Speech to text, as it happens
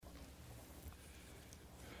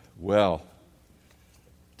Well,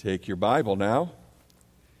 take your Bible now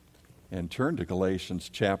and turn to Galatians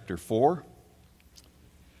chapter 4.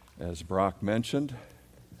 As Brock mentioned,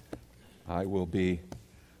 I will be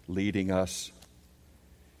leading us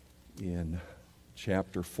in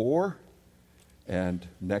chapter 4, and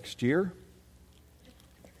next year,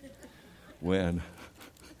 when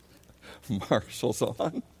Marshall's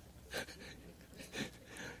on,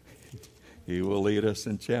 he will lead us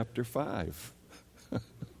in chapter 5.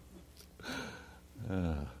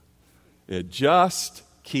 It just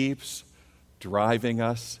keeps driving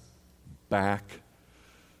us back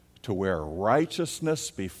to where righteousness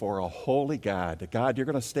before a holy God, the God you're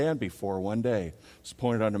going to stand before one day, is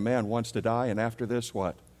pointed on a man wants to die, and after this,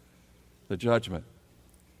 what? The judgment.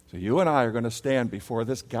 So you and I are going to stand before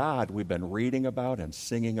this God we've been reading about and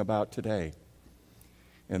singing about today.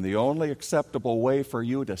 And the only acceptable way for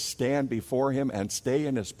you to stand before Him and stay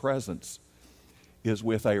in His presence is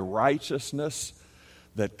with a righteousness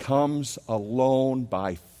that comes alone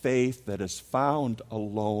by faith, that is found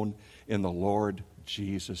alone in the Lord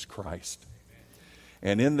Jesus Christ.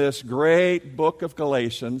 And in this great book of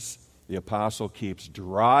Galatians, the apostle keeps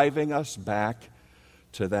driving us back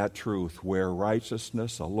to that truth where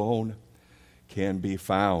righteousness alone can be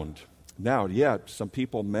found. Now, some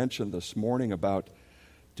people mentioned this morning about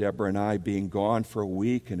Deborah and I being gone for a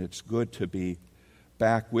week, and it's good to be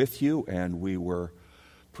back with you, and we were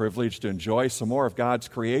privileged to enjoy some more of God's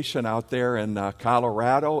creation out there in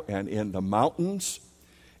Colorado and in the mountains.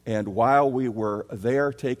 And while we were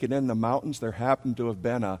there taking in the mountains, there happened to have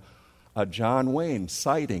been a John Wayne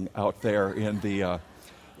sighting out there in the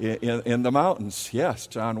mountains. Yes,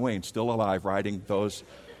 John Wayne, still alive, riding those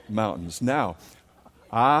mountains. Now,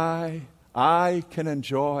 I can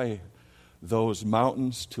enjoy those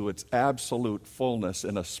mountains to its absolute fullness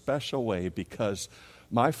in a special way because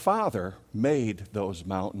my Father made those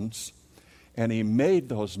mountains, and He made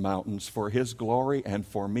those mountains for His glory and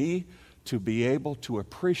for me to be able to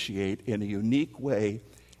appreciate in a unique way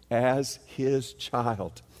as His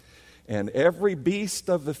child. And every beast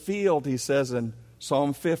of the field, He says in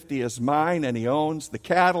Psalm 50, is mine, and He owns the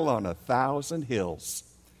cattle on 1,000 hills.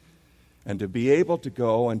 And to be able to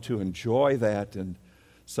go and to enjoy that in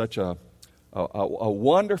such a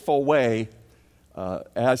wonderful way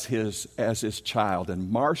as his child.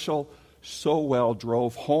 And Marshall so well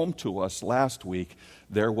drove home to us last week.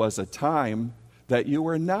 There was a time that you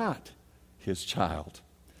were not his child.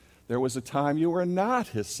 There was a time you were not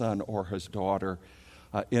his son or his daughter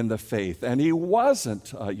in the faith. And he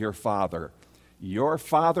wasn't your father. Your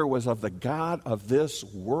father was of the God of this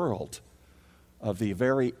world, of the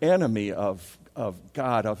very enemy of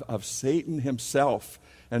God, of Satan himself.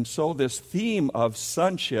 And so this theme of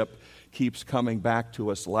sonship keeps coming back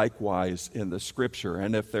to us likewise in the Scripture.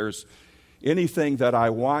 And if there's anything that I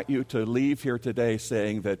want you to leave here today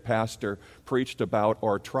saying that Pastor preached about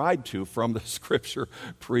or tried to from the Scripture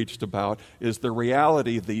preached about is the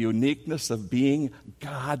reality, the uniqueness of being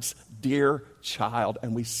God's dear child.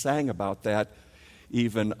 And we sang about that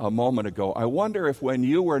even a moment ago. I wonder if when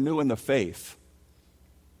you were new in the faith,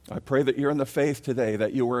 I pray that you're in the faith today,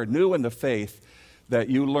 that you were new in the faith, that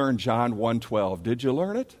you learned John 1:12. Did you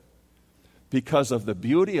learn it? Because of the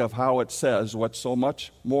beauty of how it says what so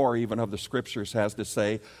much more even of the Scriptures has to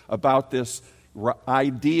say about this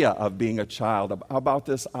idea of being a child, about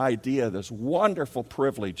this idea, this wonderful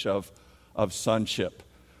privilege of sonship.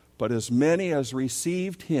 But as many as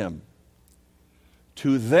received Him,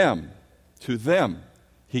 to them,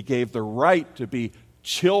 He gave the right to be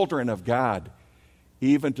children of God,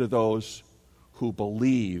 even to those who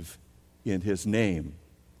believe in His name.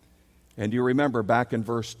 And you remember back in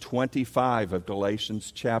verse 25 of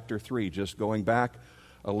Galatians chapter 3, just going back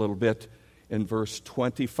a little bit in verse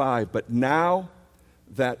 25. But now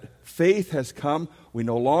that faith has come, we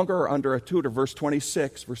no longer are under a tutor. Verse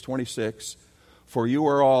 26, for you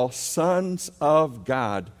are all sons of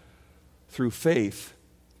God through faith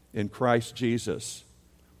in Christ Jesus.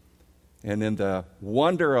 And in the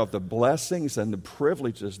wonder of the blessings and the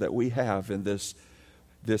privileges that we have in this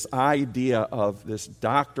idea of this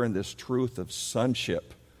doctrine, this truth of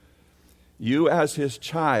sonship. You as His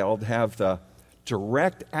child have the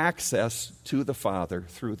direct access to the Father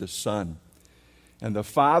through the Son. And the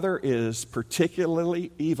Father is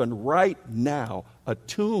particularly, even right now,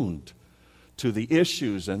 attuned to the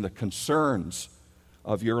issues and the concerns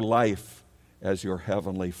of your life as your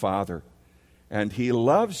Heavenly Father. And He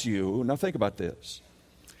loves you. Now think about this.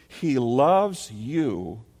 He loves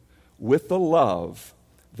you with the love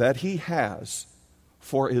that He has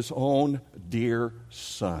for His own dear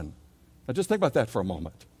Son. Now just think about that for a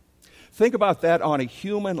moment. Think about that on a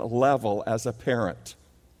human level as a parent.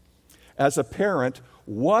 as a parent,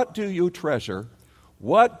 what do you treasure?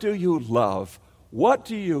 What do you love? What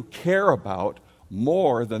do you care about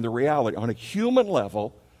more than the reality, on a human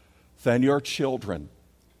level, than your children?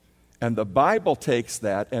 And the Bible takes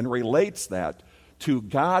that and relates that to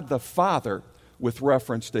God the Father with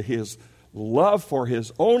reference to his love for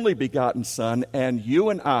his only begotten Son, and you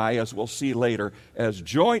and I, as we'll see later, as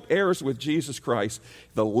joint heirs with Jesus Christ,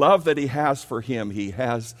 the love that he has for him, he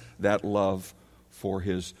has that love for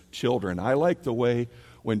his children. I like the way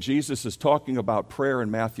when Jesus is talking about prayer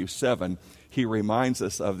in Matthew 7, he reminds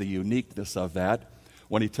us of the uniqueness of that.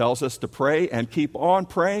 When he tells us to pray and keep on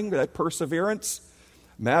praying, that perseverance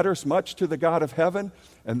matters much to the God of heaven.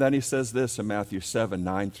 And then he says this in Matthew 7,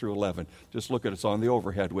 9 through 11. Just look at it, it's on the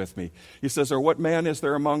overhead with me. He says, or what man is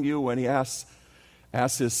there among you when he asks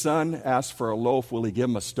his son, asks for a loaf, will he give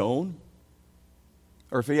him a stone?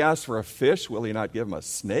 Or if he asks for a fish, will he not give him a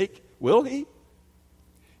snake? Will he?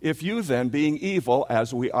 If you then, being evil,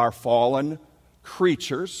 as we are fallen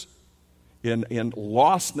creatures, in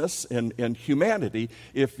lostness, in humanity,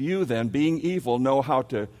 if you then, being evil, know how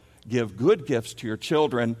to give good gifts to your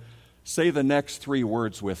children, say the next three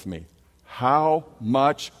words with me. How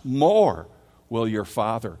much more will your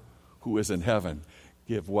Father who is in heaven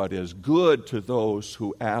give what is good to those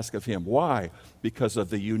who ask of him? Why? Because of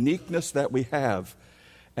the uniqueness that we have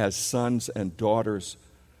as sons and daughters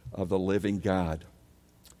of the living God.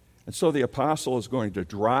 And so the apostle is going to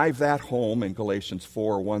drive that home in Galatians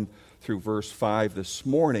 4, 1 through verse 5 this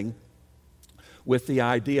morning, with the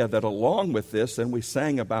idea that along with this, and we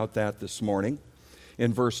sang about that this morning,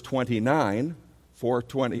 in verse 29,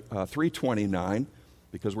 329,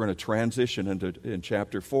 because we're going to transition in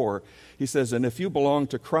chapter 4, he says, and if you belong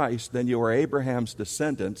to Christ, then you are Abraham's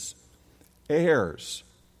descendants, heirs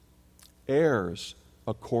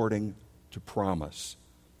according to promise.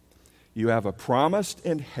 You have a promised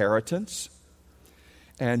inheritance,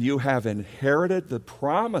 and you have inherited the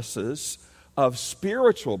promises of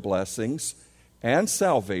spiritual blessings and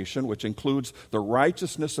salvation, which includes the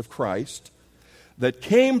righteousness of Christ, that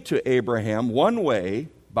came to Abraham one way,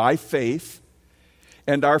 by faith,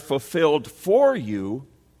 and are fulfilled for you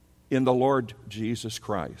in the Lord Jesus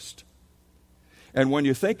Christ. And when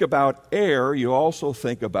you think about heir, you also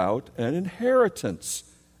think about an inheritance.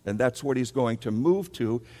 And that's what he's going to move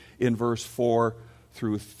to in verse 4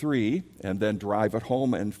 through 3, and then drive it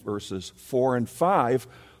home in verses 4 and 5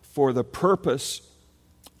 for the purpose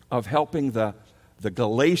of helping the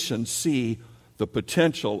Galatians see the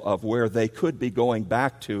potential of where they could be going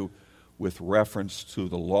back to with reference to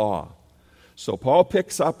the law. So Paul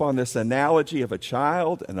picks up on this analogy of a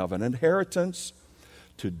child and of an inheritance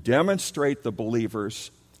to demonstrate the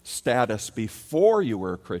believer's status before you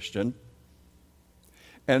were a Christian,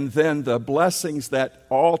 and then the blessings that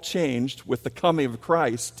all changed with the coming of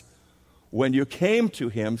Christ when you came to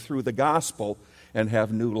him through the gospel and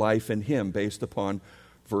have new life in him, based upon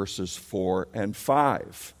verses 4 and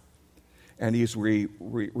 5. And he's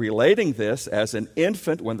relating this as an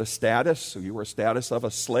infant when the status, so you were a status of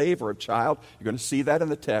a slave or a child. You're going to see that in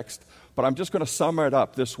the text. But I'm just going to sum it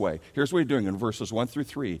up this way. Here's what he's doing in verses 1 through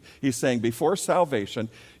 3. He's saying before salvation,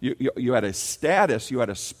 you had a status, you had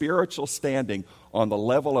a spiritual standing on the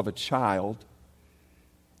level of a child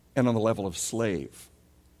and on the level of slave.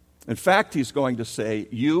 In fact, he's going to say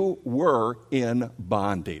you were in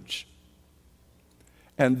bondage.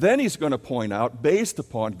 And then he's going to point out, based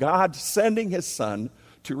upon God sending his Son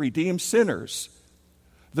to redeem sinners,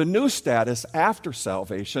 the new status after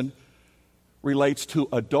salvation relates to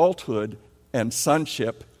adulthood and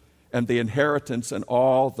sonship and the inheritance and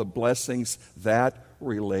all the blessings that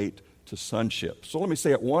relate to sonship. So let me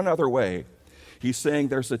say it one other way. He's saying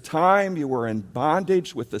there's a time you were in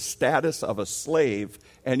bondage with the status of a slave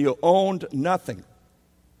and you owned nothing.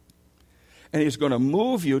 And he's going to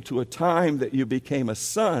move you to a time that you became a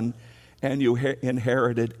son and you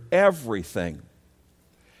inherited everything.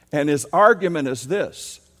 And his argument is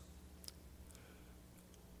this: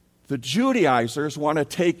 the Judaizers want to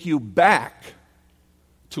take you back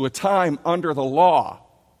to a time under the law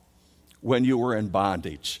when you were in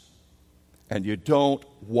bondage. And you don't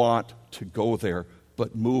want to go there,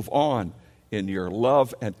 but move on in your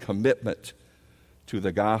love and commitment to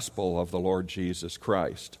the gospel of the Lord Jesus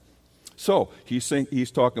Christ. So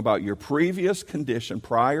he's talking about your previous condition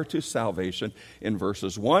prior to salvation in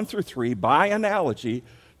verses 1 through 3 by analogy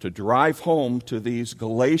to drive home to these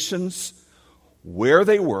Galatians where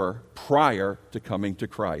they were prior to coming to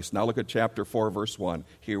Christ. Now look at chapter 4, verse 1.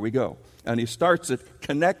 Here we go. And he starts it,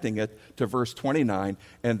 connecting it to verse 29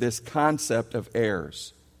 and this concept of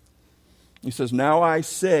heirs. He says, now I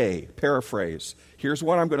say, paraphrase, here's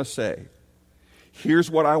what I'm going to say.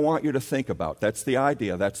 Here's what I want you to think about. That's the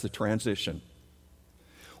idea. That's the transition.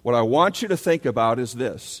 What I want you to think about is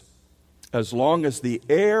this. As long as the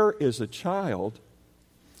heir is a child,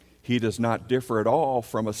 he does not differ at all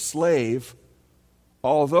from a slave,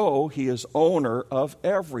 although he is owner of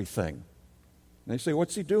everything. And they say,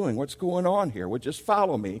 what's he doing? What's going on here? Well, just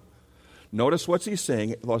follow me. Notice what he's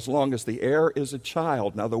saying, as long as the heir is a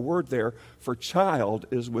child. Now, the word there for child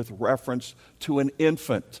is with reference to an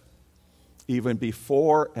infant. Even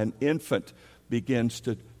before an infant begins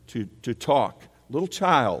to talk. Little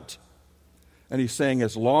child. And he's saying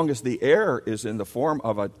as long as the heir is in the form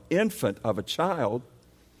of an infant, of a child,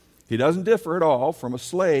 he doesn't differ at all from a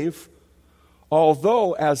slave,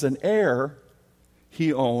 although as an heir,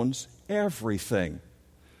 he owns everything.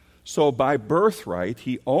 So by birthright,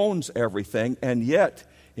 he owns everything, and yet,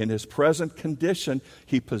 in his present condition,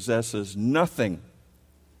 he possesses nothing.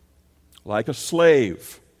 Like a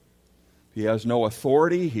slave, he has no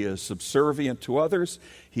authority, he is subservient to others,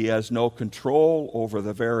 he has no control over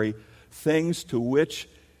the very things to which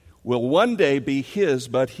will one day be his,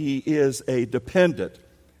 but he is a dependent.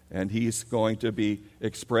 And he's going to be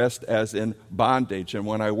expressed as in bondage. And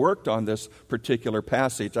when I worked on this particular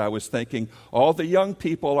passage, I was thinking, all the young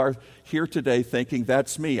people are here today thinking,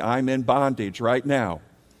 that's me, I'm in bondage right now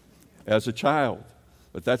as a child.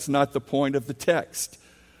 But that's not the point of the text.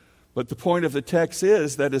 But the point of the text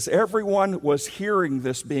is that as everyone was hearing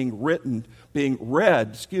this being read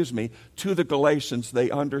to the Galatians,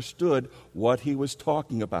 they understood what he was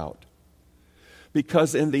talking about.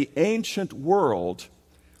 Because in the ancient world,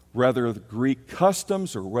 whether the Greek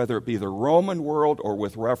customs or whether it be the Roman world or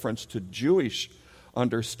with reference to Jewish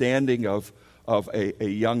understanding of a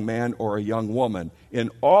young man or a young woman, in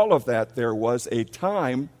all of that there was a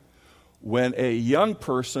time when a young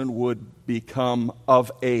person would become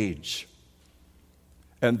of age.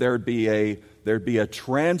 And there'd be a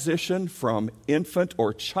transition from infant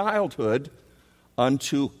or childhood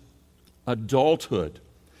unto adulthood.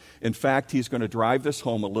 In fact, he's going to drive this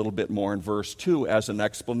home a little bit more in verse 2 as an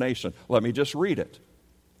explanation. Let me just read it.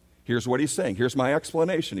 Here's what he's saying. Here's my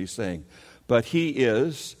explanation. He's saying, but he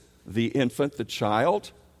is the infant, the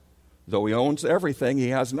child. Though he owns everything, he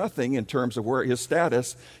has nothing in terms of where his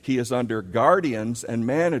status. He is under guardians and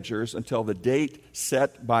managers until the date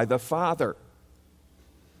set by the father.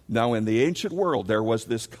 Now, in the ancient world, there was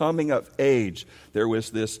this coming of age. There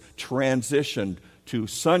was this transition to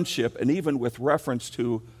sonship, and even with reference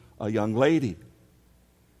to a young lady.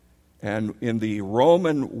 And in the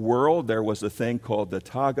Roman world, there was a thing called the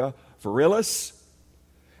Toga Virilis,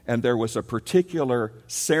 and there was a particular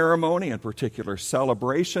ceremony and particular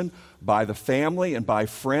celebration by the family and by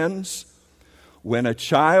friends when a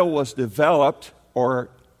child was developed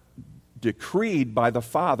or decreed by the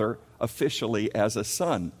father officially as a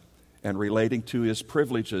son and relating to his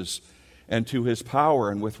privileges and to his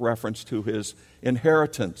power and with reference to his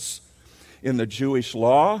inheritance. In the Jewish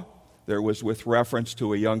law, there was with reference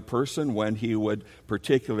to a young person when he would,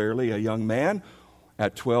 particularly a young man,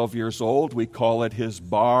 at 12 years old, we call it his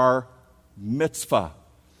bar mitzvah,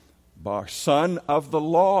 bar son of the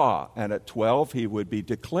law. And at 12, he would be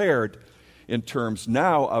declared in terms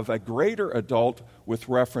now of a greater adult with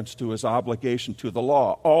reference to his obligation to the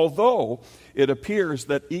law. Although it appears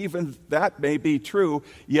that even that may be true,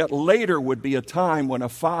 yet later would be a time when a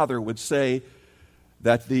father would say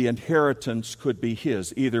that the inheritance could be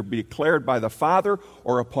his, either be declared by the father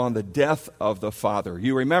or upon the death of the father.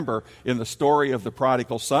 You remember in the story of the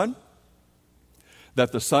prodigal son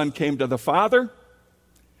that the son came to the father,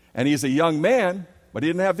 and he's a young man, but he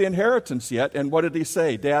didn't have the inheritance yet. And what did he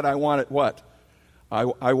say? Dad, I want it what?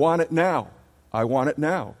 I want it now. I want it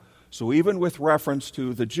now. So even with reference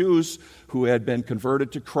to the Jews who had been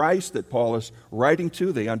converted to Christ that Paul is writing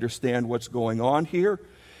to, they understand what's going on here.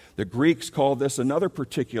 The Greeks called this another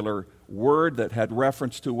particular word that had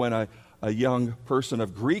reference to when a young person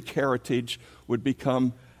of Greek heritage would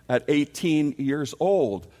become at 18 years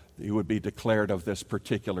old. He would be declared of this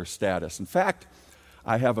particular status. In fact,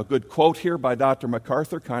 I have a good quote here by Dr.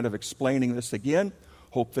 MacArthur kind of explaining this again.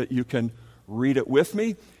 Hope that you can read it with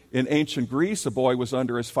me. In ancient Greece, a boy was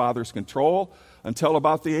under his father's control until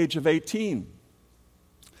about the age of 18.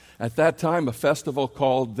 At that time, a festival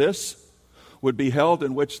called this would be held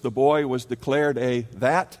in which the boy was declared a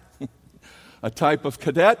type of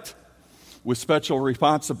cadet with special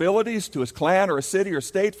responsibilities to his clan or a city or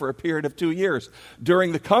state for a period of 2 years.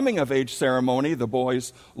 During the coming of age ceremony, the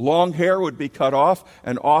boy's long hair would be cut off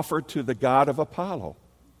and offered to the god of Apollo.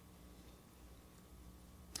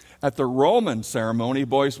 At the Roman ceremony,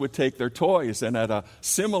 boys would take their toys, and at a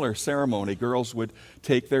similar ceremony, girls would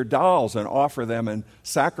take their dolls and offer them in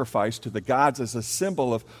sacrifice to the gods as a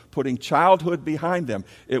symbol of putting childhood behind them.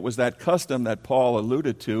 It was that custom that Paul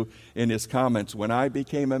alluded to in his comments. When I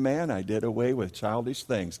became a man, I did away with childish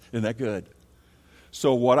things. Isn't that good?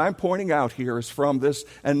 So what I'm pointing out here is from this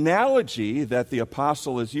analogy that the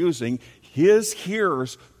apostle is using, his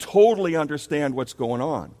hearers totally understand what's going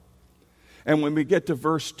on. And when we get to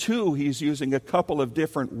verse 2, he's using a couple of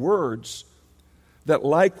different words that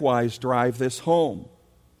likewise drive this home.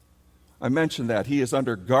 I mentioned that. He is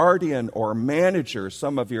under guardian or manager.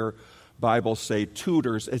 Some of your Bibles say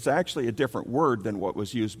tutors. It's actually a different word than what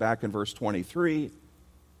was used back in verse 23.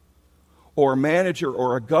 Or manager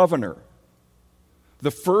or a governor. The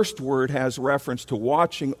first word has reference to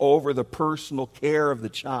watching over the personal care of the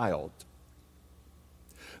child.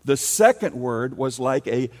 The second word was like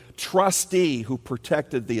a trustee who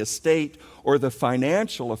protected the estate or the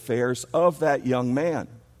financial affairs of that young man.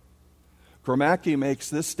 Gromacki makes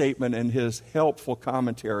this statement in his helpful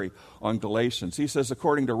commentary on Galatians. He says,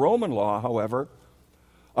 according to Roman law, however,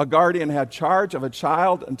 a guardian had charge of a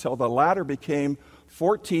child until the latter became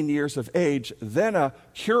 14 years of age. Then a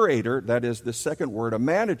curator, that is the second word, a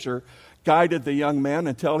manager, guided the young man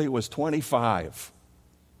until he was 25.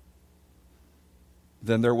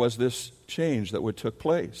 Then there was this change that would take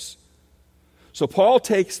place. So Paul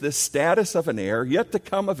takes this status of an heir, yet to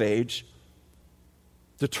come of age,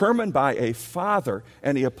 determined by a father,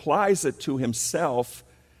 and he applies it to himself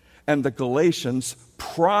and the Galatians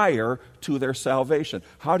prior to their salvation.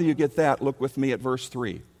 How do you get that? Look with me at verse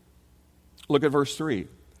 3. Look at verse 3.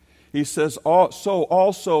 He says, so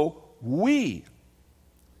also we.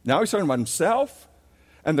 Now he's talking about himself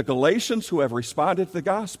and the Galatians who have responded to the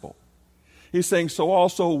gospel. He's saying, so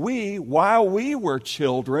also we, while we were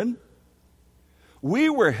children, we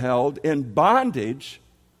were held in bondage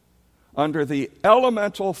under the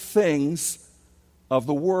elemental things of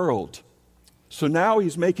the world. So now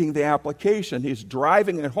he's making the application. He's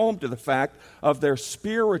driving it home to the fact of their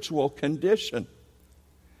spiritual condition.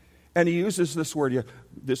 And he uses this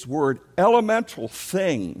word, elemental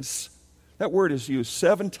things. That word is used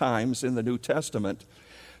 7 times in the New Testament.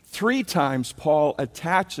 3 times Paul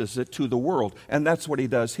attaches it to the world, and that's what he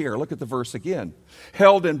does here. Look at the verse again.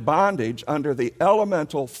 Held in bondage under the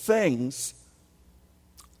elemental things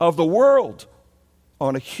of the world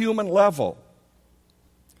on a human level.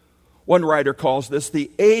 One writer calls this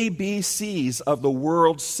the ABCs of the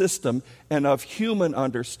world system and of human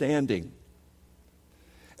understanding.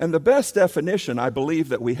 And the best definition, I believe,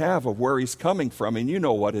 that we have of where he's coming from, and you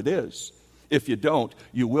know what it is. If you don't,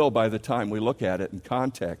 you will by the time we look at it in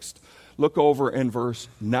context. Look over in verse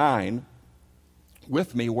 9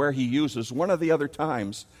 with me where he uses one of the other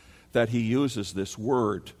times that he uses this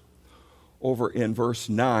word. Over in verse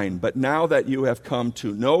 9, but now that you have come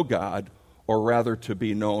to know God, or rather to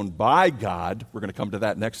be known by God, we're going to come to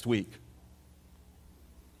that next week.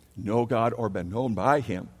 Know God or been known by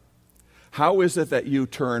Him. How is it that you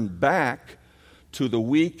turn back to the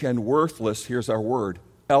weak and worthless, here's our word,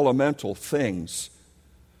 elemental things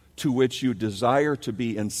to which you desire to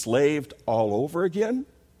be enslaved all over again?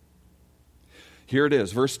 Here it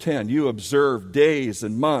is, verse 10. You observe days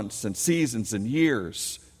and months and seasons and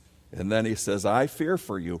years. And then he says, I fear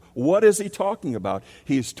for you. What is he talking about?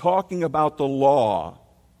 He's talking about the law.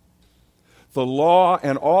 The law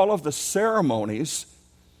and all of the ceremonies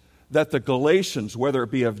that the Galatians, whether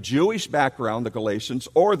it be of Jewish background, the Galatians,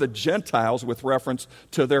 or the Gentiles with reference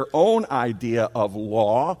to their own idea of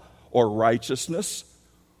law or righteousness,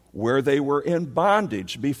 where they were in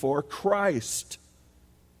bondage before Christ.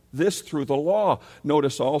 This through the law.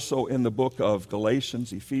 Notice also in the book of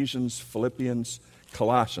Galatians, Ephesians, Philippians,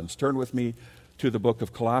 Colossians. Turn with me to the book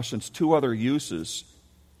of Colossians. 2 other uses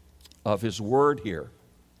of his word here.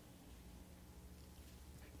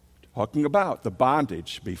 Talking about the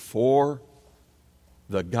bondage before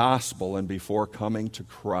the gospel and before coming to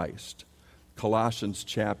Christ. Colossians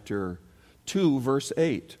chapter 2, verse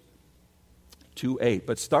 8. 2:8.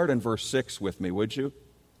 But start in verse 6 with me, would you?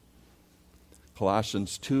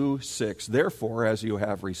 Colossians 2:6. Therefore, as you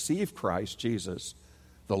have received Christ Jesus,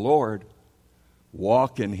 the Lord,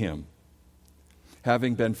 walk in Him,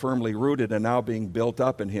 having been firmly rooted and now being built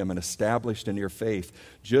up in Him and established in your faith,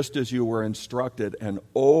 just as you were instructed, and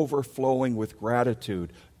overflowing with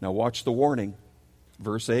gratitude. Now watch the warning.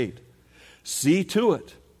 Verse 8. See to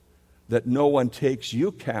it that no one takes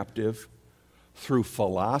you captive through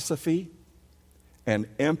philosophy and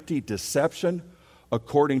empty deception,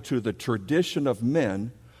 according to the tradition of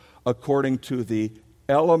men, according to the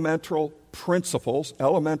elementary principles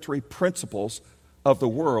of the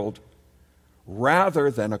world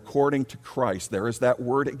rather than according to Christ. There is that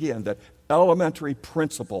word again, that elementary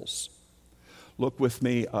principles. Look with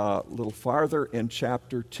me a little farther in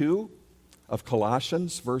chapter 2 of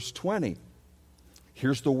Colossians, verse 20.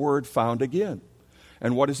 Here's the word found again.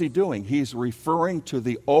 And what is he doing? He's referring to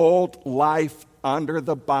the old life under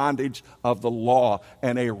the bondage of the law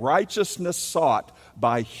and a righteousness sought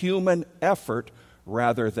by human effort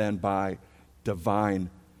rather than by divine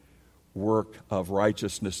work of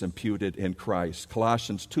righteousness imputed in Christ.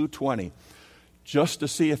 Colossians 2:20. Just to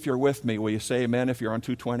see if you're with me, will you say amen if you're on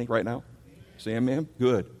 2:20 right now? Say amen?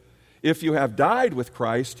 Good. If you have died with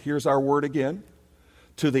Christ, here's our word again,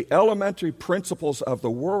 to the elementary principles of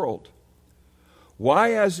the world.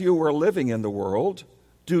 Why, as you were living in the world,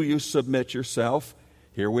 do you submit yourself,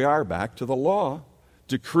 here we are back to the law,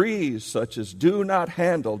 decrees such as do not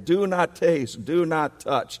handle, do not taste, do not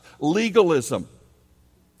touch, legalism,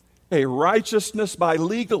 a righteousness by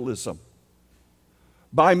legalism,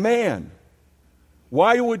 by man.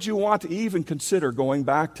 Why would you want to even consider going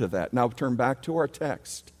back to that? Now turn back to our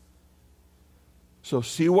text. So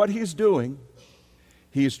see what he's doing.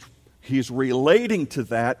 He's relating to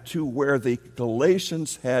that to where the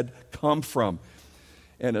Galatians had come from.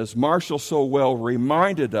 And as Marshall so well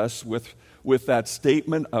reminded us with that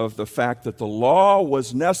statement of the fact that the law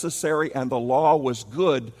was necessary and the law was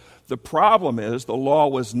good, the problem is the law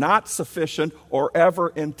was not sufficient or ever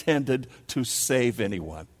intended to save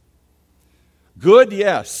anyone. Good,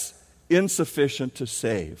 yes, insufficient to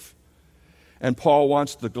save. And Paul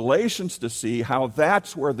wants the Galatians to see how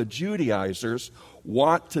that's where the Judaizers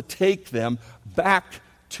want to take them back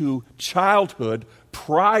to childhood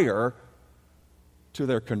prior to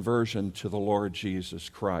their conversion to the Lord Jesus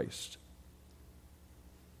Christ.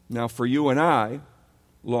 Now, for you and I,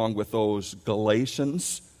 along with those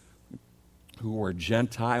Galatians who were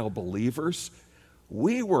Gentile believers,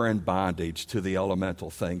 we were in bondage to the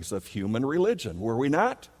elemental things of human religion, were we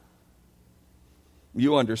not?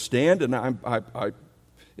 You understand, and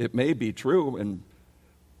it may be true and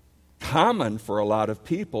common for a lot of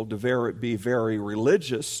people to be very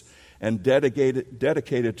religious and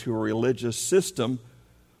dedicated to a religious system,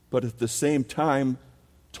 but at the same time,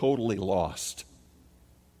 totally lost.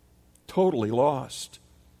 Totally lost.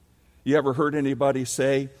 You ever heard anybody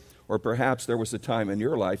say, or perhaps there was a time in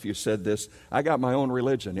your life you said this, I got my own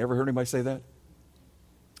religion. You ever heard anybody say that?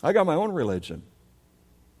 I got my own religion.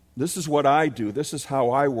 This is what I do. This is how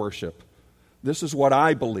I worship. This is what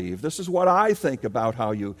I believe. This is what I think about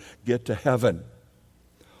how you get to heaven.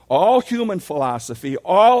 All human philosophy,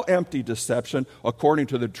 all empty deception, according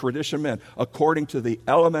to the tradition of men, according to the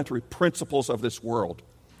elementary principles of this world,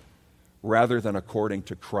 rather than according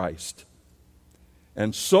to Christ.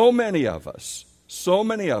 And so many of us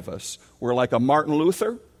were like a Martin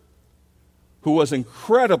Luther, who was an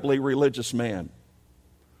incredibly religious man,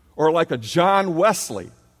 or like a John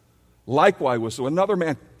Wesley, likewise was another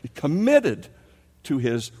man committed to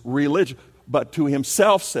his religion, but to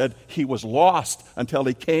himself said he was lost until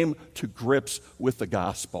he came to grips with the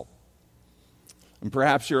gospel. And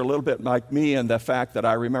perhaps you're a little bit like me in the fact that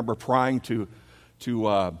I remember prior to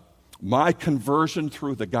my conversion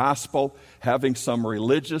through the gospel, having some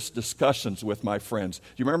religious discussions with my friends. Do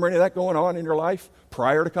you remember any of that going on in your life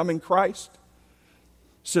prior to coming to Christ?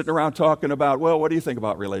 Sitting around talking about, well, what do you think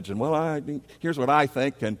about religion? Well, here's what I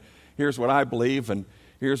think, and here's what I believe, and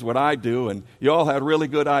here's what I do. And you all had really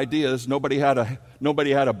good ideas. Nobody had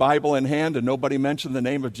a Bible in hand, and nobody mentioned the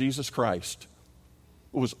name of Jesus Christ.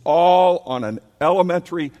 It was all on an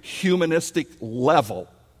elementary humanistic level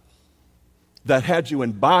that had you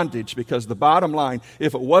in bondage, because the bottom line,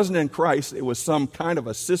 if it wasn't in Christ, it was some kind of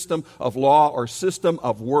a system of law or system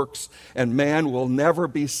of works, and man will never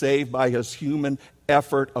be saved by his human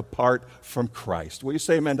effort apart from Christ. Will you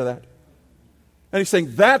say amen to that? And he's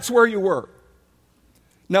saying that's where you were.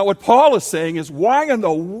 Now what Paul is saying is, why in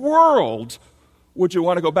the world would you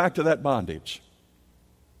want to go back to that bondage?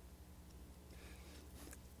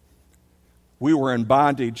 We were in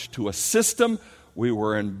bondage to a system. We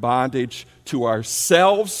were in bondage to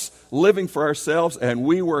ourselves, living for ourselves, and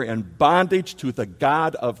we were in bondage to the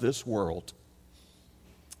God of this world.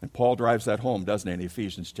 And Paul drives that home, doesn't he, in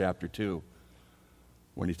Ephesians chapter 2,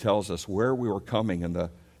 when he tells us where we were coming and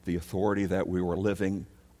the authority that we were living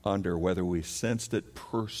under, whether we sensed it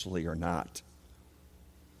personally or not.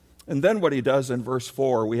 And then what he does in verse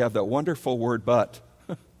 4, we have that wonderful word, but.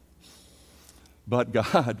 But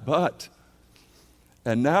God, but.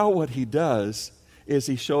 And now what he does is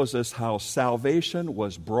he shows us how salvation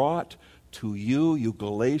was brought to you, you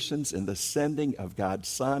Galatians, in the sending of God's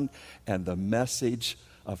Son and the message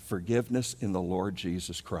of forgiveness in the Lord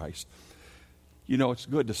Jesus Christ. You know, it's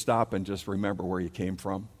good to stop and just remember where you came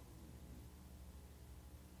from.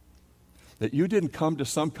 That you didn't come to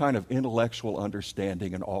some kind of intellectual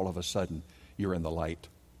understanding and all of a sudden you're in the light.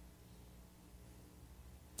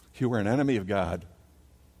 You were an enemy of God.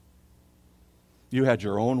 You had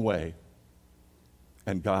your own way.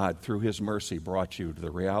 And God, through His mercy, brought you to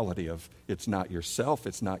the reality of it's not yourself,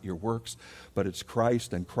 it's not your works, but it's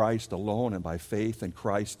Christ and Christ alone, and by faith in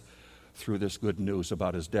Christ through this good news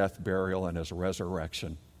about His death, burial, and His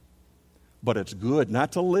resurrection. But it's good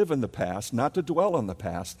not to live in the past, not to dwell on the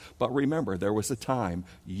past, but remember, there was a time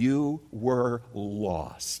you were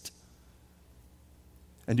lost.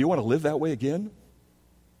 And do you want to live that way again?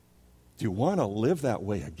 Do you want to live that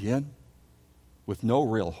way again with no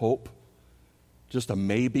real hope? Just a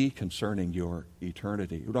maybe concerning your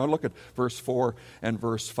eternity. Now look at verse 4 and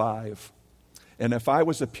verse 5. And if I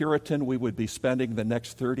was a Puritan, we would be spending the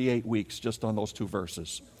next 38 weeks just on those two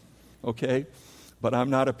verses. Okay? But I'm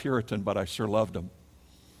not a Puritan, but I sure loved them.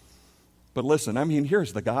 But listen,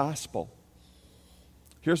 here's the gospel.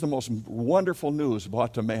 Here's the most wonderful news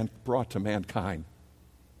brought to mankind.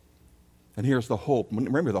 And here's the hope.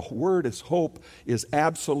 Remember, the word is hope is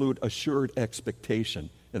absolute assured expectation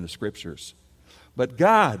in the Scriptures. But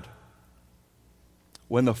God,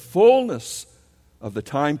 when the fullness of the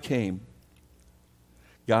time came,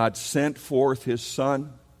 God sent forth His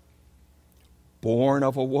Son, born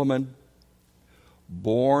of a woman,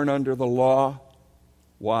 born under the law.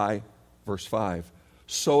 Why? Verse 5.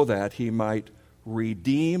 So that He might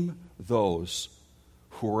redeem those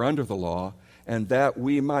who were under the law, and that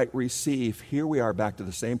we might receive, here we are back to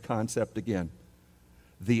the same concept again,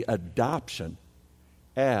 the adoption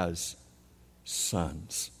as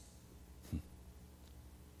sons.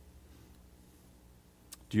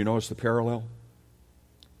 Do you notice the parallel?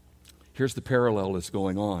 Here's the parallel that's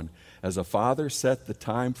going on. As a father set the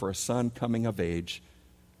time for a son coming of age,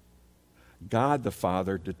 God the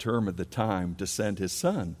Father determined the time to send His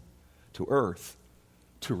Son to earth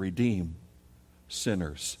to redeem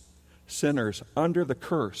sinners. Sinners under the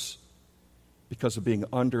curse because of being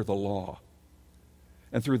under the law.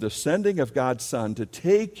 And through the sending of God's Son to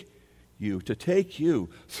take you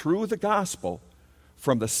through the gospel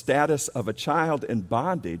from the status of a child in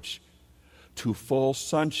bondage to full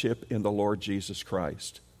sonship in the Lord Jesus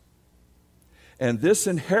Christ. And this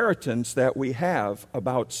inheritance that we have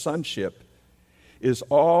about sonship is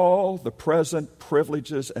all the present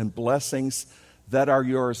privileges and blessings that are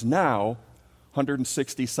yours now,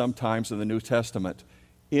 160 sometimes in the New Testament,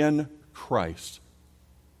 in Christ.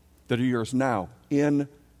 That are yours now in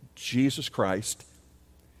Jesus Christ,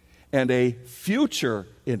 and a future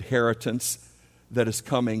inheritance that is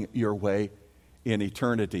coming your way in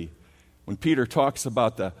eternity. When Peter talks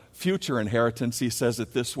about the future inheritance, he says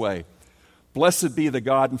it this way: Blessed be the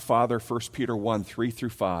God and Father, 1 Peter 1, 3 through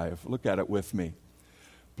 5. Look at it with me.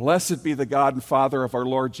 Blessed be the God and Father of our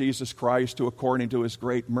Lord Jesus Christ, who according to His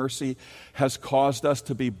great mercy has caused us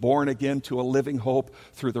to be born again to a living hope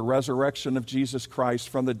through the resurrection of Jesus Christ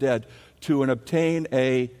from the dead, to obtain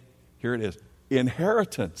a, here it is,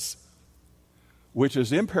 inheritance, which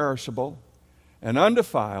is imperishable and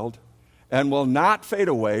undefiled and will not fade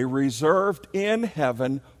away, reserved in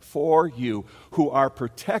heaven for you, who are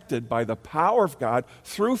protected by the power of God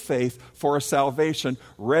through faith for a salvation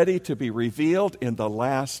ready to be revealed in the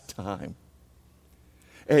last time.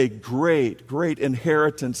 A great, great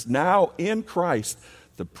inheritance now in Christ,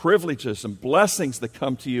 the privileges and blessings that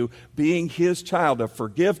come to you being His child, of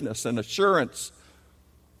forgiveness and assurance.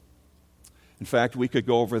 In fact, we could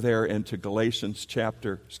go over there into Ephesians.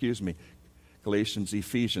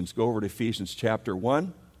 Go over to Ephesians chapter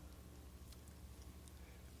 1.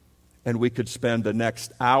 And we could spend the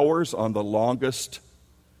next hours on the longest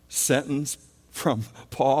sentence from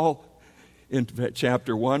Paul in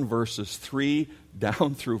chapter 1, verses 3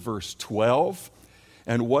 down through verse 12.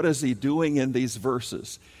 And what is he doing in these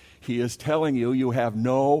verses? He is telling you you have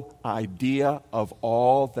no idea of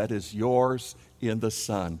all that is yours in the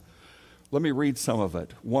Son. Let me read some of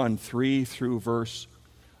it. 1, 3 through verse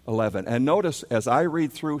 11. And notice, as I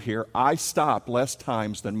read through here, I stop less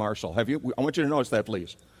times than Marshall. I want you to notice that,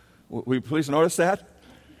 please. Will you please notice that?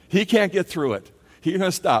 He can't get through it. He's going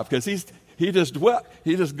to stop because he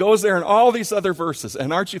just goes there in all these other verses.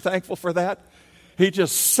 And aren't you thankful for that? He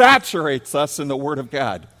just saturates us in the Word of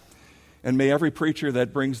God. And may every preacher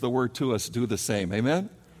that brings the Word to us do the same. Amen?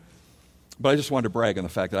 But I just wanted to brag on the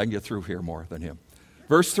fact that I can get through here more than him.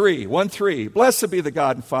 Verse 3, 1-3, Blessed be the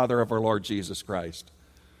God and Father of our Lord Jesus Christ,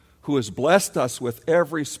 who has blessed us with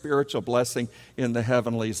every spiritual blessing in the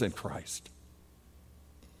heavenlies in Christ.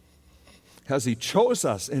 As He chose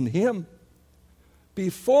us in Him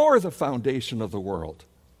before the foundation of the world,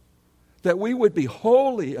 that we would be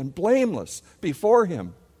holy and blameless before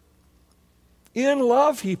him. In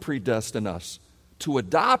love, he predestined us to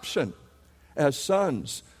adoption as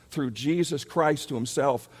sons through Jesus Christ to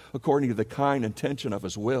himself, according to the kind intention of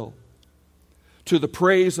his will, to the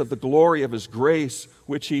praise of the glory of his grace,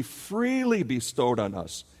 which he freely bestowed on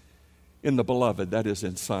us in the beloved, that is,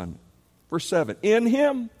 in Son. Verse 7, in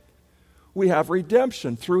him we have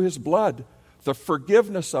redemption through his blood, the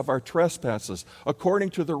forgiveness of our trespasses, according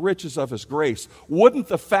to the riches of his grace. Wouldn't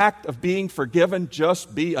the fact of being forgiven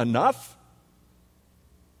just be enough?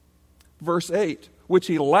 Verse 8, which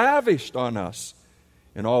he lavished on us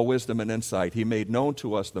in all wisdom and insight. He made known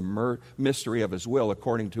to us the mystery of his will,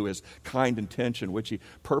 according to his kind intention, which he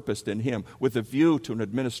purposed in him, with a view to an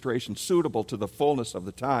administration suitable to the fullness of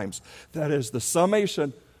the times. That is, the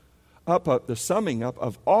summing up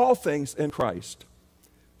of all things in Christ,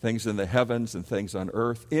 things in the heavens and things on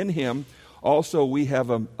earth. In him also we have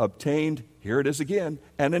obtained, here it is again,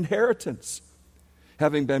 an inheritance,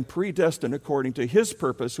 having been predestined according to his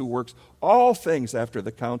purpose, who works all things after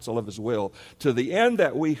the counsel of his will, to the end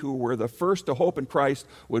that we who were the first to hope in Christ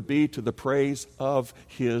would be to the praise of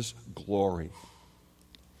his glory.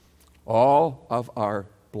 All of our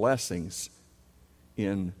blessings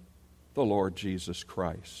in the Lord Jesus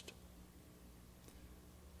Christ.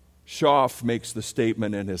 Schaff makes the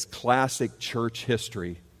statement in his classic church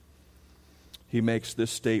history. He makes this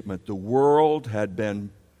statement: the world had been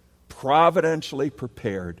providentially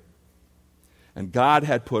prepared, and God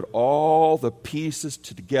had put all the pieces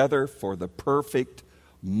together for the perfect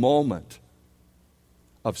moment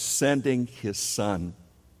of sending his Son.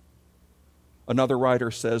 Another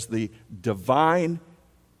writer says the divine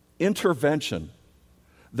intervention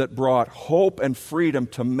that brought hope and freedom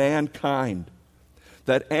to mankind,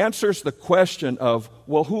 that answers the question of,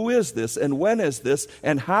 well, who is this, and when is this,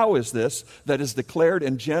 and how is this, that is declared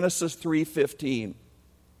in Genesis 3:15.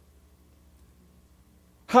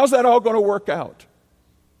 How's that all going to work out?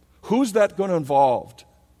 Who's that going to involve?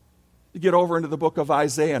 You get over into the book of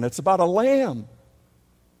Isaiah, and it's about a lamb.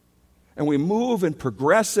 And we move in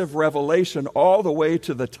progressive revelation all the way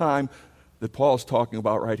to the time that Paul's talking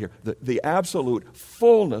about right here, the absolute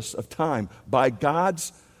fullness of time by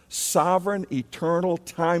God's sovereign, eternal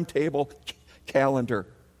timetable calendar.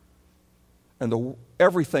 And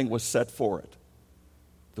everything was set for it.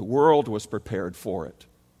 The world was prepared for it.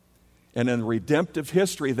 And in redemptive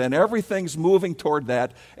history, then everything's moving toward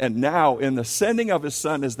that. And now, in the sending of his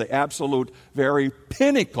Son is the absolute very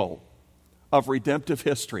pinnacle of redemptive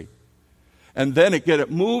history. And then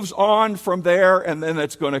it moves on from there, and then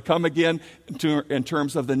it's going to come again in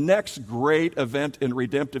terms of the next great event in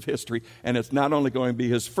redemptive history. And it's not only going to be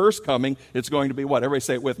his first coming, it's going to be what? Everybody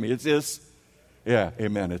say it with me. It's his,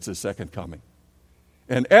 amen, it's his second coming.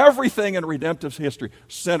 And everything in redemptive history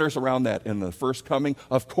centers around that. In the first coming,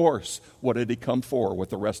 of course, what did he come for? What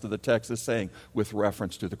the rest of the text is saying with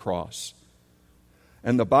reference to the cross.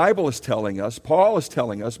 And the Bible is telling us, Paul is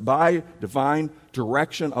telling us, by divine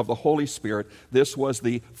direction of the Holy Spirit, this was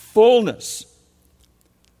the fullness.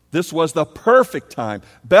 This was the perfect time.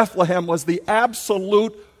 Bethlehem was the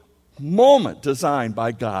absolute moment designed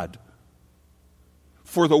by God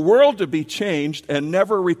for the world to be changed and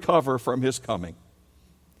never recover from his coming.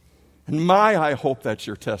 And I hope that's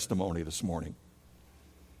your testimony this morning.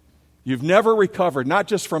 You've never recovered, not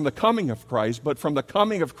just from the coming of Christ, but from the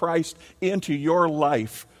coming of Christ into your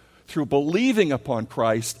life through believing upon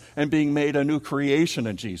Christ and being made a new creation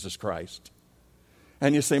in Jesus Christ.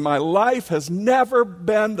 And you say, my life has never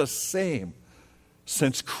been the same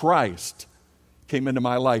since Christ came into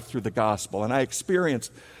my life through the gospel. And I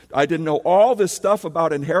didn't know all this stuff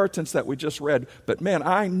about inheritance that we just read, but man,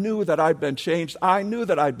 I knew that I'd been changed. I knew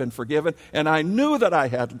that I'd been forgiven, and I knew that I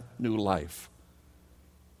had new life.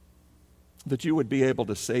 That you would be able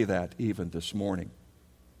to say that even this morning.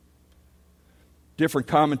 Different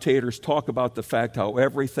commentators talk about the fact how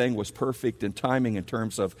everything was perfect in timing in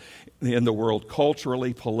terms of in the world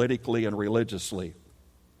culturally, politically, and religiously.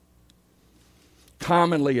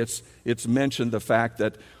 Commonly, it's mentioned the fact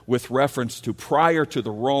that with reference to prior to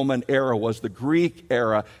the Roman era was the Greek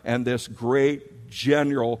era, and this great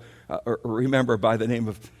general, remember by the name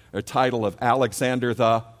of a title of Alexander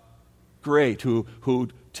the Great, who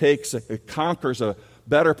conquers a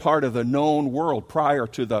better part of the known world prior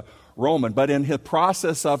to the Roman. But in the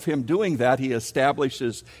process of him doing that, he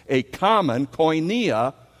establishes a common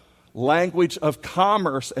koinonia language of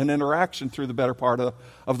commerce and interaction through the better part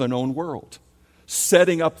of the known world,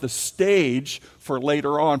 setting up the stage for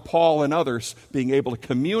later on Paul and others being able to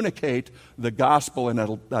communicate the gospel in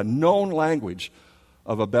a known language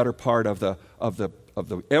of a better part of the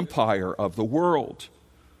the empire of the world.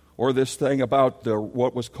 Or this thing about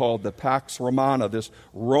what was called the Pax Romana, this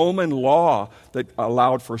Roman law that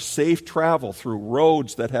allowed for safe travel through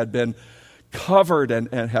roads that had been covered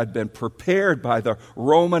and had been prepared by the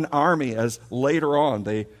Roman army as later on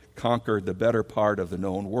they conquered the better part of the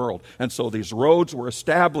known world. And so these roads were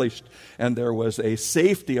established, and there was a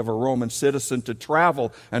safety of a Roman citizen to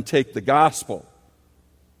travel and take the gospel.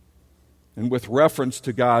 And with reference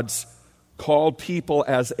to God's called people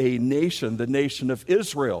as a nation, the nation of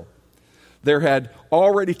Israel, there had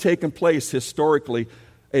already taken place historically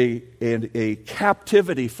a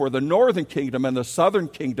captivity for the northern kingdom and the southern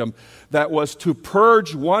kingdom that was to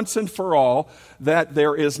purge once and for all that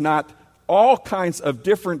there is not all kinds of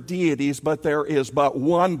different deities, but there is but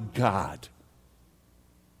one God.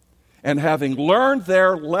 And having learned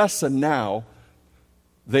their lesson now,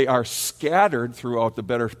 they are scattered throughout the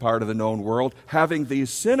better part of the known world, having these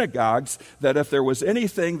synagogues that if there was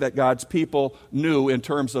anything that God's people knew in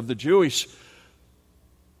terms of the Jewish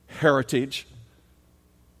heritage,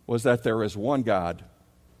 was that there is one God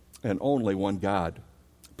and only one God,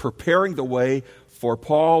 preparing the way for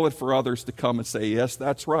Paul and for others to come and say, yes,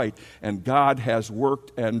 that's right, and God has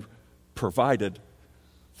worked and provided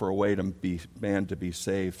for a way to be man to be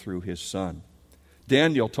saved through his Son.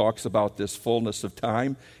 Daniel talks about this fullness of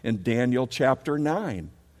time in Daniel chapter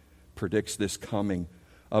 9, predicts this coming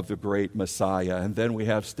of the great Messiah. And then we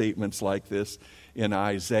have statements like this in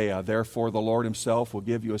Isaiah, therefore the Lord himself will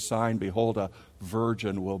give you a sign, behold, a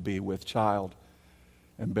virgin will be with child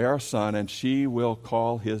and bear a son, and she will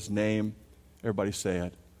call his name, everybody say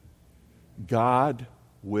it, God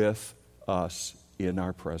with us in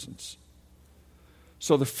our presence.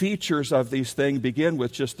 So the features of these things begin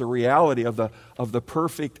with just the reality of the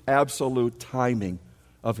perfect, absolute timing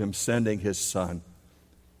of him sending his Son.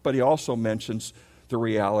 But he also mentions the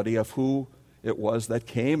reality of who it was that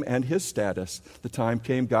came and his status. The time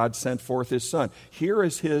came, God sent forth his Son. Here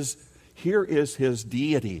is his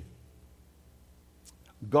deity.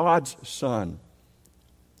 God's Son.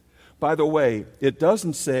 By the way, it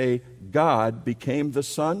doesn't say God became the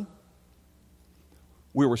Son.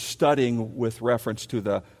 We were studying with reference to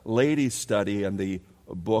the ladies' study and the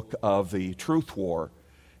book of the Truth War,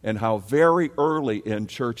 and how very early in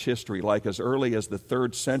church history, like as early as the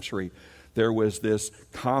 3rd century, there was this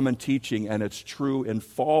common teaching, and it's true in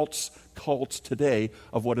false cults today,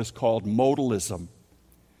 of what is called modalism.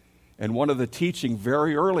 And one of the teaching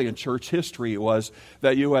very early in church history was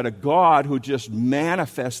that you had a God who just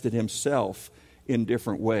manifested himself in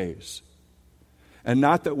different ways. And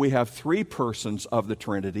not that we have 3 persons of the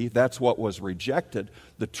Trinity, that's what was rejected,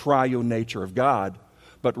 the triune nature of God,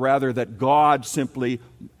 but rather that God simply,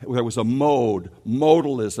 there was a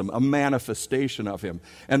modalism, a manifestation of him.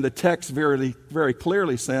 And the text very, very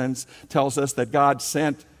clearly tells us that God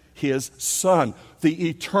sent his Son, the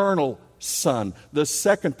eternal Son, the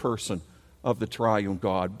second person of the triune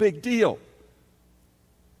God. Big deal.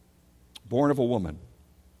 Born of a woman.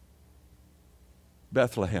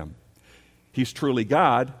 Bethlehem. He's truly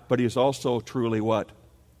God, but he's also truly what?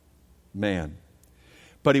 Man.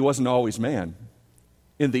 But he wasn't always man.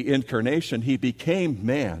 In the incarnation, he became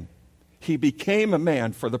man. He became a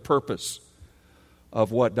man for the purpose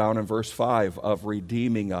of what down in verse 5, of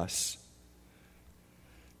redeeming us.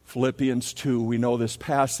 Philippians 2, we know this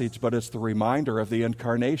passage, but it's the reminder of the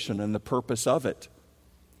incarnation and the purpose of it.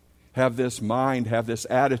 Have this mind, have this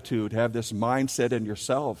attitude, have this mindset in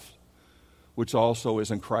yourself, which also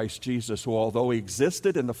is in Christ Jesus, who although he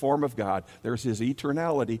existed in the form of God, there's his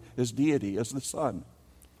eternality, his deity as the Son,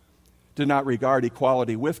 did not regard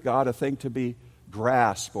equality with God a thing to be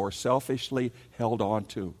grasped or selfishly held on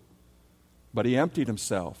to. But he emptied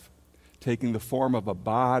himself, taking the form of a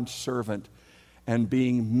bond servant and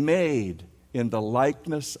being made in the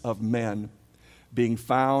likeness of men, being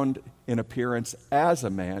found in appearance as a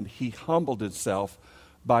man, he humbled himself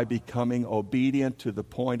by becoming obedient to the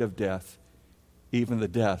point of death, even the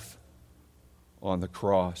death on the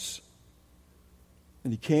cross.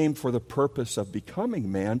 And he came for the purpose of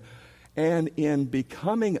becoming man, and in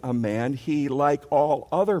becoming a man, he, like all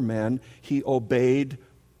other men, he obeyed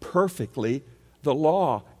perfectly the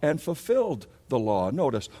law and fulfilled the law.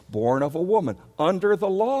 Notice, born of a woman, under the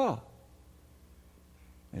law.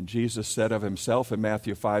 And Jesus said of himself in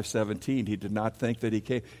Matthew 5:17, he did not think that he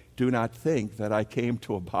came, do not think that I came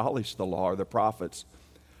to abolish the law or the prophets.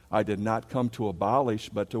 I did not come to abolish,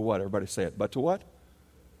 but to what? Everybody say it. But to what?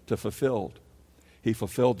 To fulfill. He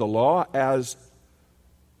fulfilled the law as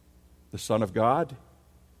the Son of God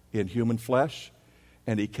in human flesh,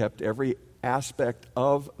 and he kept every aspect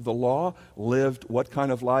of the law, lived what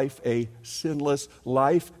kind of life? A sinless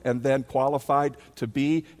life, and then qualified to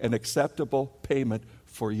be an acceptable payment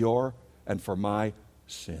for your and for my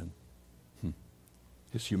sin.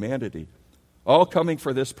 His humanity. All coming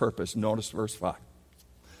for this purpose. Notice verse 5.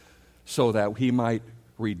 So that he might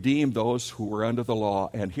redeem those who were under the law.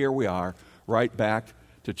 And here we are, right back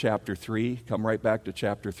to chapter 3. Come right back to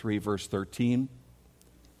chapter 3, verse 13.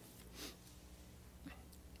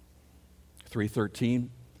 3:13.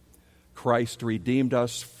 Christ redeemed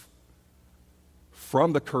us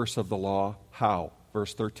from the curse of the law. How?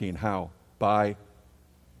 Verse 13. How? By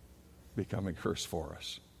becoming curse for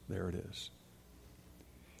us. There it is.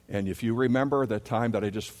 And if you remember the time that I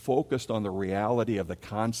just focused on the reality of the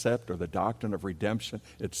concept or the doctrine of redemption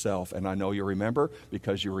itself, and I know you remember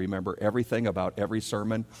because you remember everything about every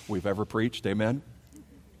sermon we've ever preached, amen?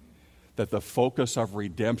 That the focus of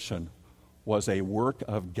redemption was a work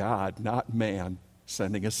of God, not man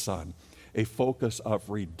sending his son. A focus of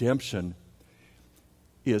redemption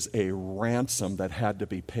is a ransom that had to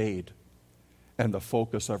be paid. And the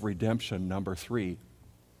focus of redemption, number 3,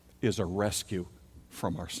 is a rescue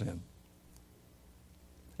from our sin.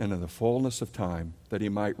 And in the fullness of time, that he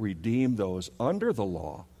might redeem those under the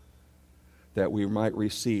law, that we might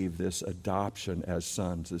receive this adoption as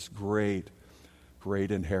sons, this great, great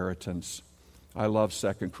inheritance. I love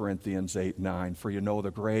 2 Corinthians 8:9, for you know the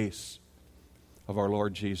grace of our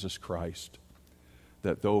Lord Jesus Christ,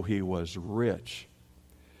 that though he was rich,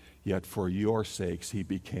 yet for your sakes he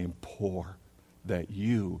became poor, that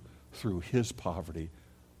you, through his poverty,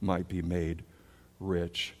 might be made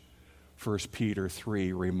rich. 1 Peter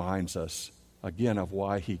 3 reminds us again of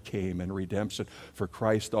why he came in redemption. For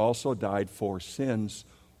Christ also died for sins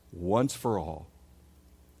once for all.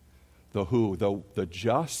 The who? The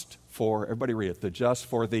just for, everybody read it, the just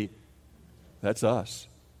for the, that's us.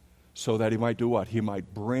 So that he might do what? He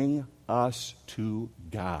might bring us to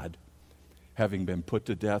God, having been put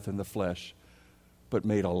to death in the flesh, but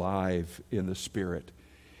made alive in the Spirit.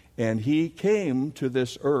 And he came to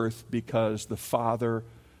this earth because the Father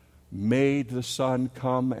made the Son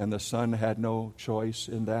come, and the Son had no choice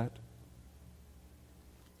in that.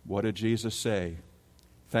 What did Jesus say?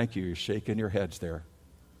 Thank you, you're shaking your heads there.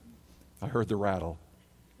 I heard the rattle.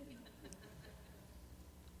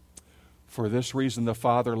 For this reason the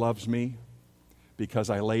Father loves me, because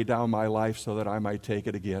I lay down my life so that I might take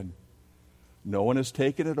it again. No one has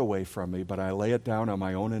taken it away from me, but I lay it down on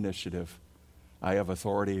my own initiative. I have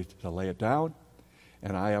authority to lay it down,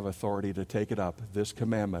 and I have authority to take it up. This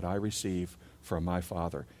commandment I receive from my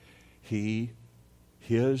Father.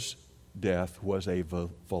 His death was a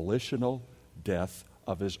volitional death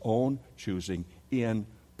of his own choosing in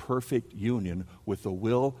perfect union with the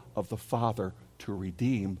will of the Father to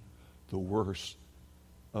redeem the worst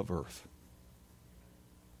of earth.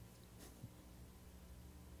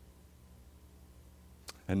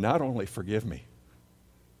 And not only forgive me,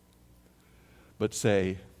 but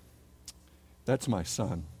say, that's my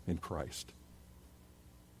son in Christ.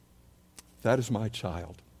 That is my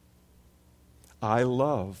child. I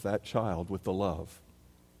love that child with the love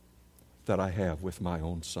that I have with my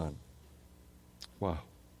own son. Wow.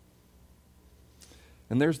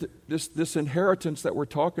 And there's this inheritance that we're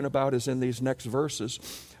talking about is in these next verses.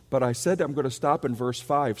 But I said I'm going to stop in verse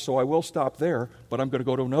 5, so I will stop there, but I'm going to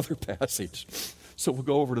go to another passage. So we'll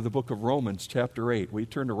go over to the book of Romans, chapter 8. We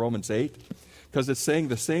turn to Romans 8, because it's saying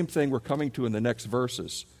the same thing we're coming to in the next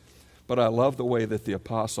verses. But I love the way that the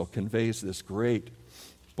apostle conveys this great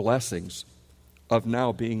blessings of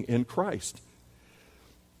now being in Christ.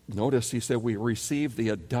 Notice he said we receive the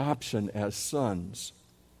adoption as sons.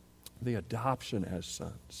 The adoption as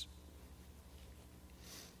sons.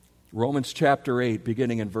 Romans chapter 8,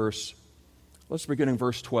 beginning in verse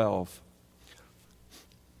 12.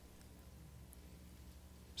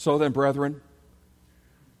 So then, brethren,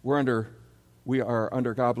 we are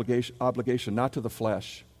under obligation not to the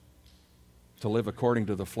flesh, to live according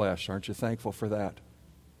to the flesh. Aren't you thankful for that?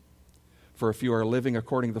 For if you are living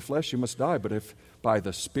according to the flesh, you must die. But if by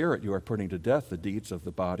the Spirit you are putting to death the deeds of the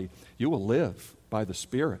body, you will live by the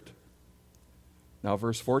Spirit. Now,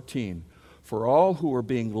 verse 14. For all who are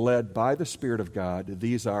being led by the Spirit of God,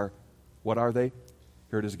 these are, what are they?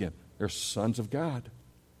 Here it is again. They're sons of God.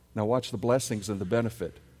 Now watch the blessings and the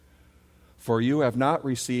benefit. For you have not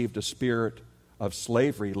received a spirit of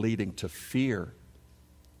slavery leading to fear.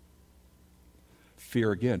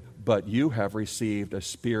 Fear again. But you have received a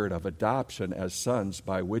spirit of adoption as sons,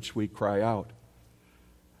 by which we cry out,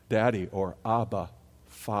 Daddy, or Abba,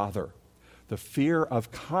 Father. The fear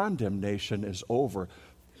of condemnation is over.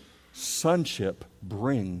 Sonship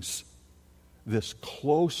brings this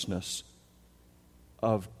closeness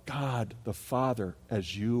of God the Father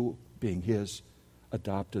as you being his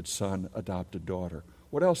adopted son, adopted daughter.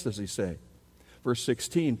 What else does he say? Verse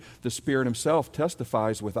 16, the Spirit himself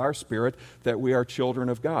testifies with our spirit that we are children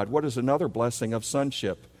of God. What is another blessing of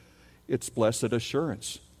sonship? It's blessed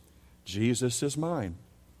assurance. Jesus is mine.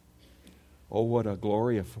 Oh, what a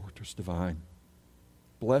glory of fortress divine.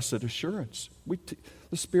 Blessed assurance.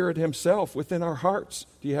 The Spirit himself within our hearts,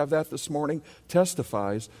 do you have that this morning?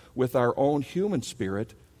 Testifies with our own human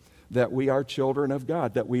spirit that we are children of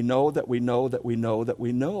God, that we know, that we know, that we know, that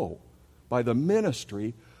we know by the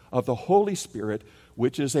ministry of the Holy Spirit,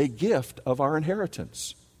 which is a gift of our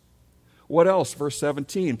inheritance. What else? Verse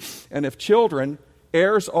 17, and if children,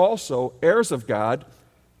 heirs also, heirs of God,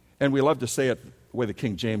 and we love to say it the way the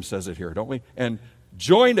King James says it here, don't we? And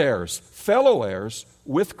joint heirs, fellow heirs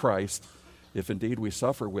with Christ, if indeed we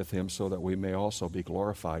suffer with him, so that we may also be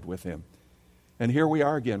glorified with him. And here we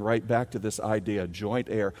are again, right back to this idea, joint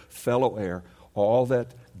heir, fellow heir, all that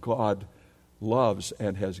God loves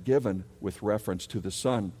and has given with reference to the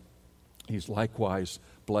Son. He's likewise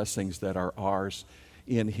blessings that are ours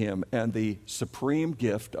in him. And the supreme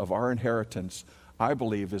gift of our inheritance, I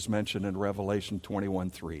believe, is mentioned in Revelation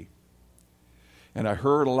 21:3. And I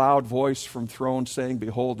heard a loud voice from throne saying,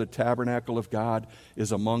 behold, the tabernacle of God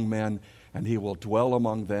is among men, and he will dwell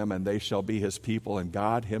among them, and they shall be his people, and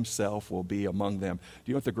God himself will be among them.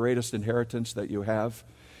 Do you know what the greatest inheritance that you have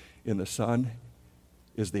in the Son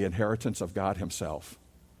is? The inheritance of God himself.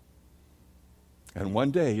 And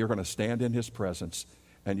one day you're going to stand in his presence,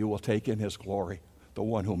 and you will take in his glory, the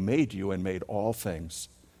one who made you and made all things,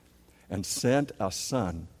 and sent a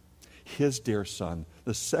Son, his dear Son,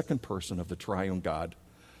 the second person of the triune God,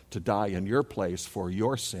 to die in your place for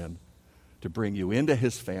your sin, to bring you into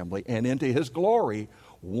his family and into his glory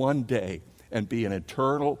one day, and be an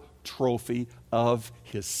eternal trophy of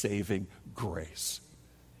his saving grace.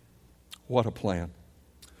 What a plan.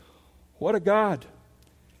 What a God.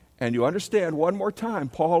 And you understand, one more time,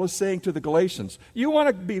 Paul is saying to the Galatians, you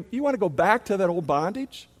want to go back to that old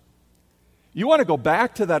bondage? You want to go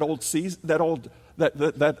back to that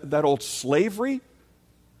old slavery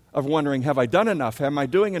of wondering, have I done enough? Am I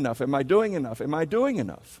doing enough? Am I doing enough? Am I doing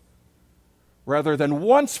enough? Rather than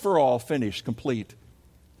once for all finish, complete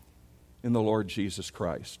in the Lord Jesus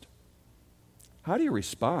Christ. How do you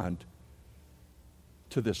respond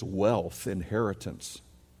to this wealth, inheritance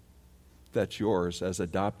that's yours as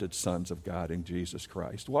adopted sons of God in Jesus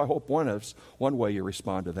Christ? Well, I hope one way you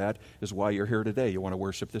respond to that is why you're here today. You want to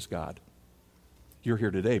worship this God. You're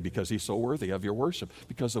here today because he's so worthy of your worship,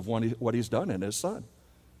 because of what he's done in his Son.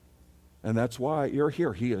 And that's why you're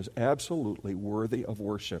here. He is absolutely worthy of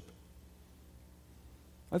worship.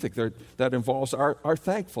 I think that involves our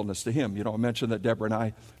thankfulness to him. You know, I mentioned that Deborah and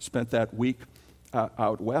I spent that week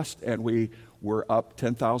out west, and we were up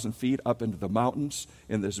 10,000 feet up into the mountains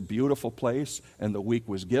in this beautiful place, and the week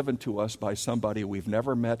was given to us by somebody we've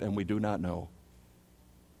never met and we do not know.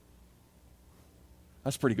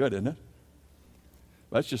 That's pretty good, isn't it?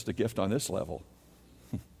 That's just a gift on this level.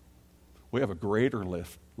 We have a greater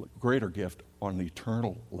gift on an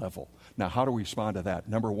eternal level. Now, how do we respond to that?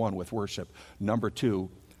 Number one, with worship. Number two,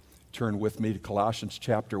 turn with me to Colossians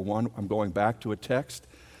chapter 1. I'm going back to a text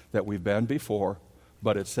that we've been before,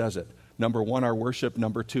 but it says it. Number one, our worship.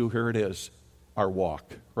 Number two, here it is, our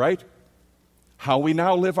walk, right? How we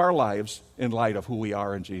now live our lives in light of who we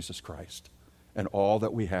are in Jesus Christ and all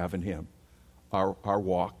that we have in him, our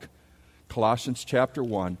walk. Colossians chapter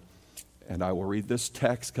 1, and I will read this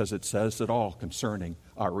text because it says it all concerning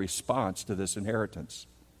our response to this inheritance.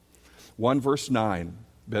 1 verse 9,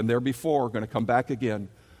 been there before, going to come back again.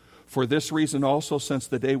 For this reason also, since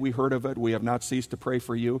the day we heard of it, we have not ceased to pray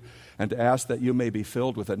for you and to ask that you may be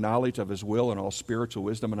filled with the knowledge of his will and all spiritual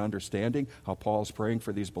wisdom and understanding, how Paul is praying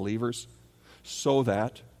for these believers, so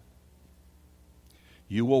that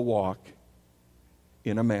you will walk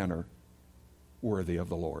in a manner worthy of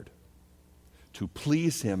the Lord, to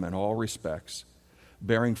please him in all respects,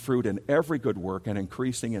 bearing fruit in every good work and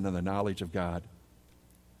increasing in the knowledge of God,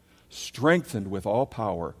 strengthened with all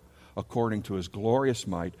power according to his glorious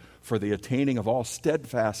might, for the attaining of all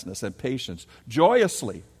steadfastness and patience,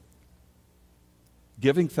 joyously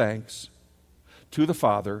giving thanks to the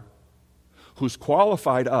Father, who's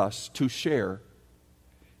qualified us to share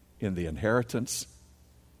in the inheritance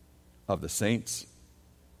of the saints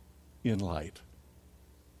in light.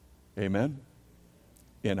 Amen?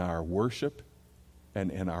 In our worship and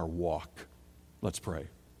in our walk. Let's pray.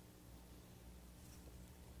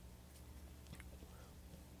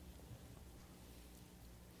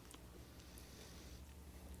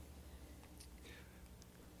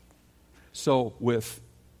 So, with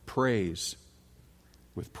praise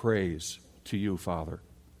with praise to you, Father.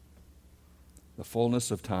 The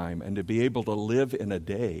fullness of time, and to be able to live in a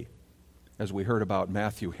day, as we heard about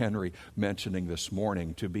Matthew Henry mentioning this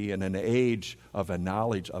morning, to be in an age of a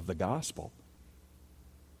knowledge of the gospel,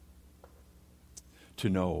 to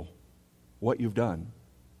know what you've done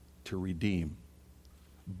to redeem,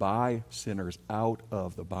 buy sinners out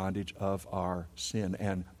of the bondage of our sin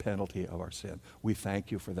and penalty of our sin. We thank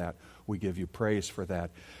you for that. We give you praise for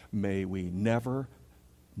that. May we never,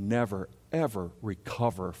 ever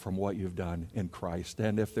recover from what you've done in Christ.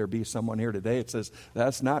 And if there be someone here today that says,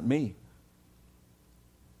 that's not me,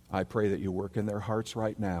 I pray that you work in their hearts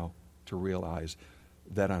right now to realize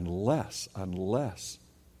that unless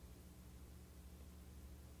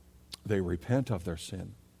they repent of their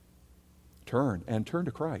sin, turn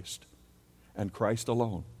to Christ and Christ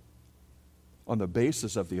alone, on the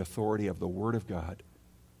basis of the authority of the Word of God,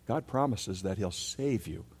 God promises that He'll save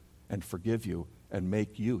you and forgive you and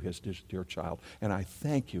make you His dear child. And I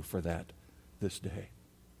thank you for that this day.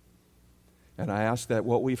 And I ask that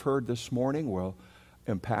what we've heard this morning will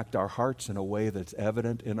impact our hearts in a way that's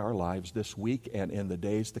evident in our lives this week and in the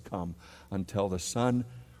days to come until the Son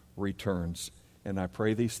returns. And I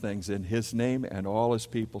pray these things in His name, and all His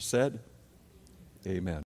people said, amen.